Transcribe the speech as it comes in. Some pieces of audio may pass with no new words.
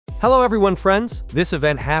Hello everyone, friends! This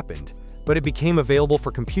event happened, but it became available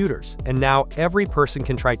for computers, and now every person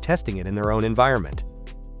can try testing it in their own environment.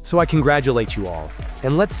 So I congratulate you all,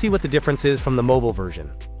 and let's see what the difference is from the mobile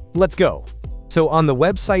version. Let's go! So on the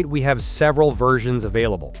website we have several versions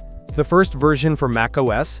available. The first version for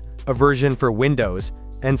macOS, a version for Windows,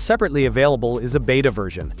 and separately available is a beta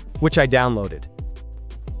version, which I downloaded.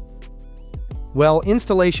 Well,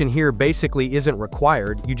 installation here basically isn't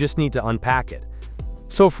required, you just need to unpack it.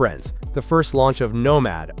 So friends, the first launch of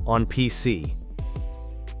Nomad on PC.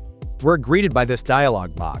 We're greeted by this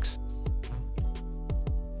dialog box.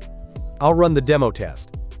 I'll run the demo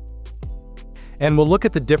test. And we'll look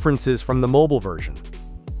at the differences from the mobile version.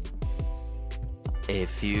 A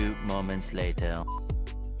few moments later.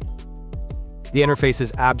 The interface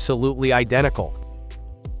is absolutely identical.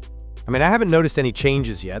 I mean, I haven't noticed any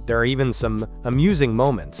changes yet. There are even some amusing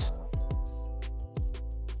moments.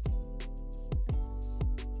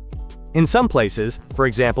 In some places, for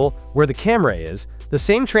example, where the camera is, the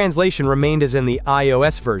same translation remained as in the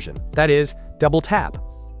iOS version, that is, double tap.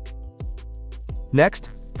 Next,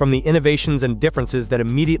 from the innovations and differences that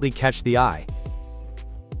immediately catch the eye.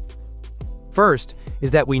 First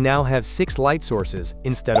is that we now have 6 light sources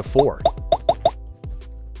instead of 4.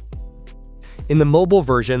 In the mobile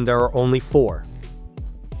version, there are only 4.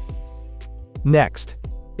 Next,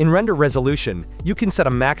 in render resolution, you can set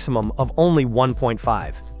a maximum of only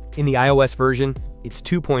 1.5. In the iOS version, it's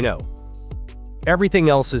 2.0. Everything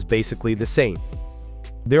else is basically the same.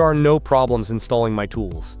 There are no problems installing my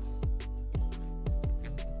tools.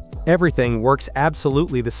 Everything works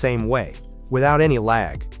absolutely the same way, without any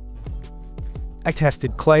lag. I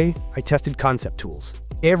tested Clay, I tested Concept Tools.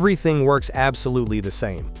 Everything works absolutely the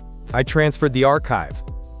same. I transferred the archive.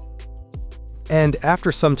 And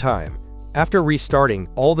after some time, after restarting,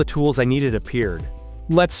 all the tools I needed appeared.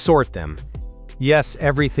 Let's sort them. Yes,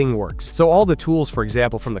 everything works. So all the tools, for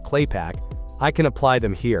example, from the Clay pack, I can apply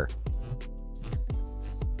them here.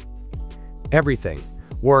 Everything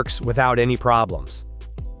works without any problems.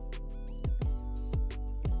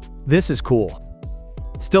 This is cool.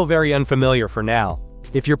 Still very unfamiliar for now.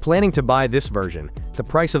 If you're planning to buy this version, the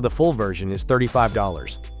price of the full version is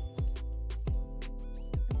 $35.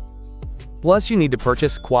 Plus, you need to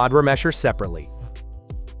purchase Quad Remesher separately.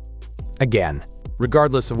 Again,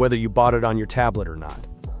 regardless of whether you bought it on your tablet or not.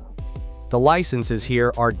 The licenses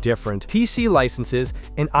here are different. PC licenses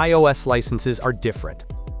and iOS licenses are different.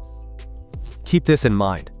 Keep this in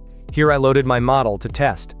mind. Here I loaded my model to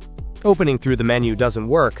test. Opening through the menu doesn't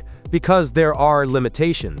work because there are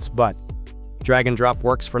limitations, but drag and drop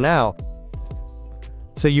works for now.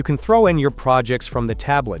 So you can throw in your projects from the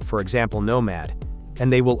tablet, for example Nomad,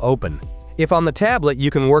 and they will open. If on the tablet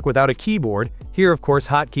you can work without a keyboard, here of course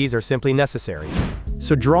hotkeys are simply necessary.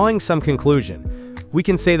 So drawing some conclusion, we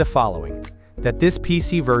can say the following, that this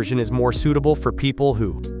PC version is more suitable for people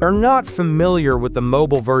who are not familiar with the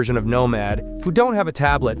mobile version of Nomad, who don't have a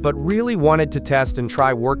tablet but really wanted to test and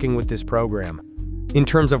try working with this program. In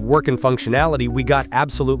terms of work and functionality, we got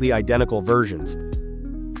absolutely identical versions.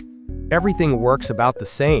 Everything works about the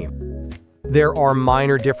same. There are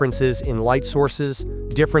minor differences in light sources,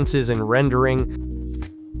 differences in rendering.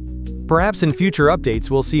 Perhaps in future updates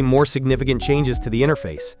we'll see more significant changes to the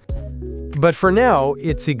interface. But for now,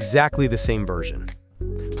 it's exactly the same version.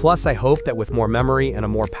 Plus, I hope that with more memory and a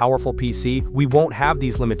more powerful PC, we won't have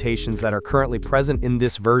these limitations that are currently present in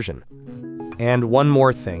this version. And one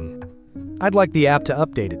more thing. I'd like the app to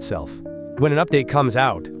update itself. When an update comes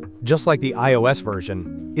out, just like the iOS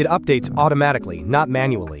version, it updates automatically, not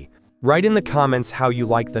manually. Write in the comments how you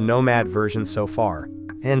like the Nomad version so far.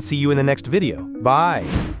 And see you in the next video. Bye!